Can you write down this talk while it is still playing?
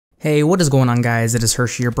Hey, what is going on, guys? It is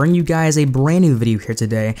Hershey here, bringing you guys a brand new video here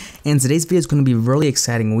today, and today's video is going to be really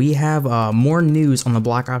exciting. We have more news on the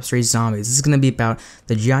Black Ops 3 Zombies. This is going to be about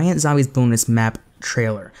the Giant Zombies bonus map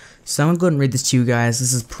trailer. So I'm going to go ahead and read this to you guys.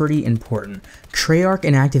 This is pretty important. Treyarch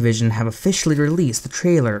and Activision have officially released the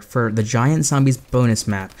trailer for the Giant Zombies bonus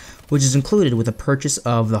map, which is included with the purchase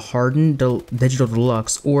of the Hardened Digital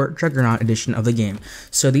Deluxe or Juggernaut edition of the game.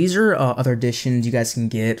 So these are other editions you guys can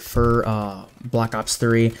get for Black Ops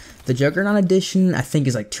 3. The Juggernaut edition I think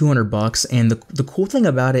is like $200, and the cool thing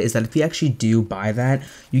about it is that if you actually do buy that,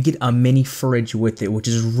 you get a mini fridge with it, which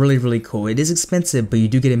is really cool. It is expensive, but you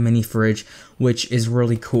do get a mini fridge, which is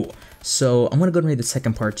really cool. So I'm gonna go and read the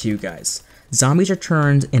second part to you guys. Zombies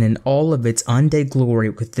returned in all of its undead glory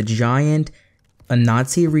with the giant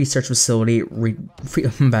Nazi research facility featuring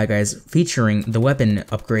the weapon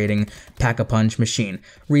upgrading Pack-a-Punch machine.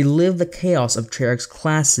 Relive the chaos of Treyarch's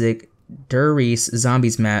classic Der Riese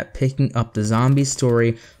Zombies map, picking up the zombie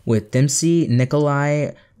story with Dempsey,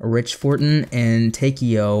 Nikolai, Richforten, and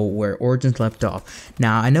Takeo where Origins left off.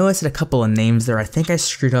 Now, I know I said a couple of names there. I think I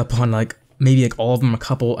screwed up on maybe all of them, a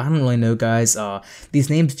couple. I don't really know, guys. These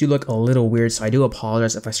names do look a little weird, so I do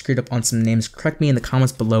apologize if I screwed up on some names. Correct me in the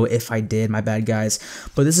comments below if I did. My bad, guys.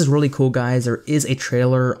 But this is really cool, guys. There is a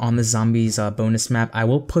trailer on the Zombies bonus map. I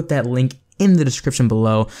will put that link in the description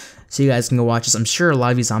below so you guys can go watch this. I'm sure a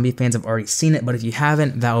lot of you zombie fans have already seen it, but if you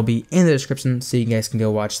haven't, that will be in the description so you guys can go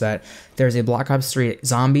watch that. There's a Black Ops 3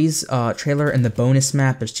 Zombies trailer and the bonus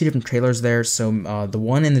map. There's two different trailers there, so the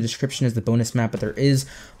one in the description is the bonus map, but there is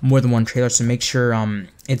more than one trailer, so make sure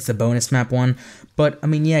it's the bonus map one. But I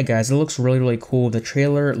mean, yeah, guys, it looks really cool. The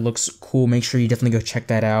trailer looks cool. Make sure you definitely go check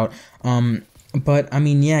that out. But I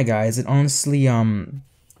mean, yeah, guys, it honestly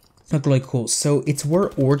look really cool. So it's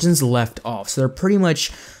where Origins left off. So they're pretty much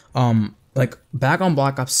like back on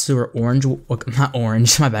Black Ops 2 or not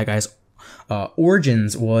Orange, my bad, guys.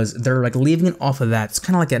 Origins was, they're like leaving it off of that. It's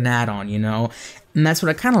kind of like an add-on, you know? And that's what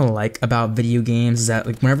I kind of like about video games, is that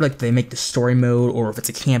like whenever like they make the story mode, or if it's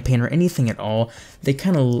a campaign or anything at all, they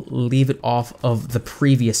kind of leave it off of the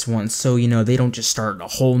previous one. So, you know, they don't just start a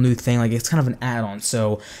whole new thing. Like, it's kind of an add-on.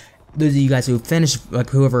 So those of you guys who finished,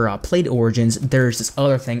 like whoever played Origins, there's this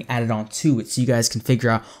other thing added on to it, so you guys can figure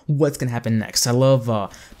out what's gonna happen next. I love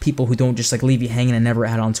people who don't just like leave you hanging and never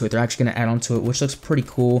add on to it. They're actually gonna add on to it, which looks pretty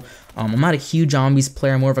cool. I'm not a huge Zombies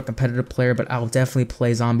player, I'm more of a competitive player, but I'll definitely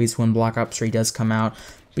play Zombies when Black Ops 3 does come out.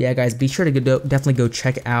 But yeah, guys, be sure to definitely go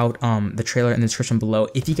check out the trailer in the description below.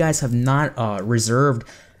 If you guys have not reserved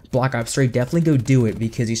Black Ops 3, definitely go do it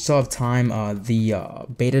because you still have time. The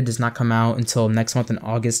beta does not come out until next month in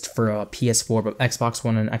August for PS4, but Xbox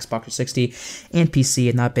One and Xbox 360 and PC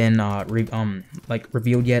have not been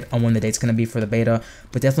revealed yet on when the date's gonna be for the beta.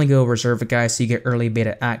 But definitely go reserve it, guys, so you get early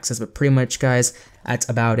beta access. But pretty much, guys, that's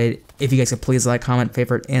about it. If you guys could please like, comment,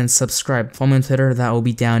 favorite, and subscribe. Follow me on Twitter. That will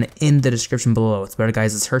be down in the description below. It's better,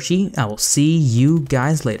 guys. It's Hershey. I will see you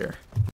guys later.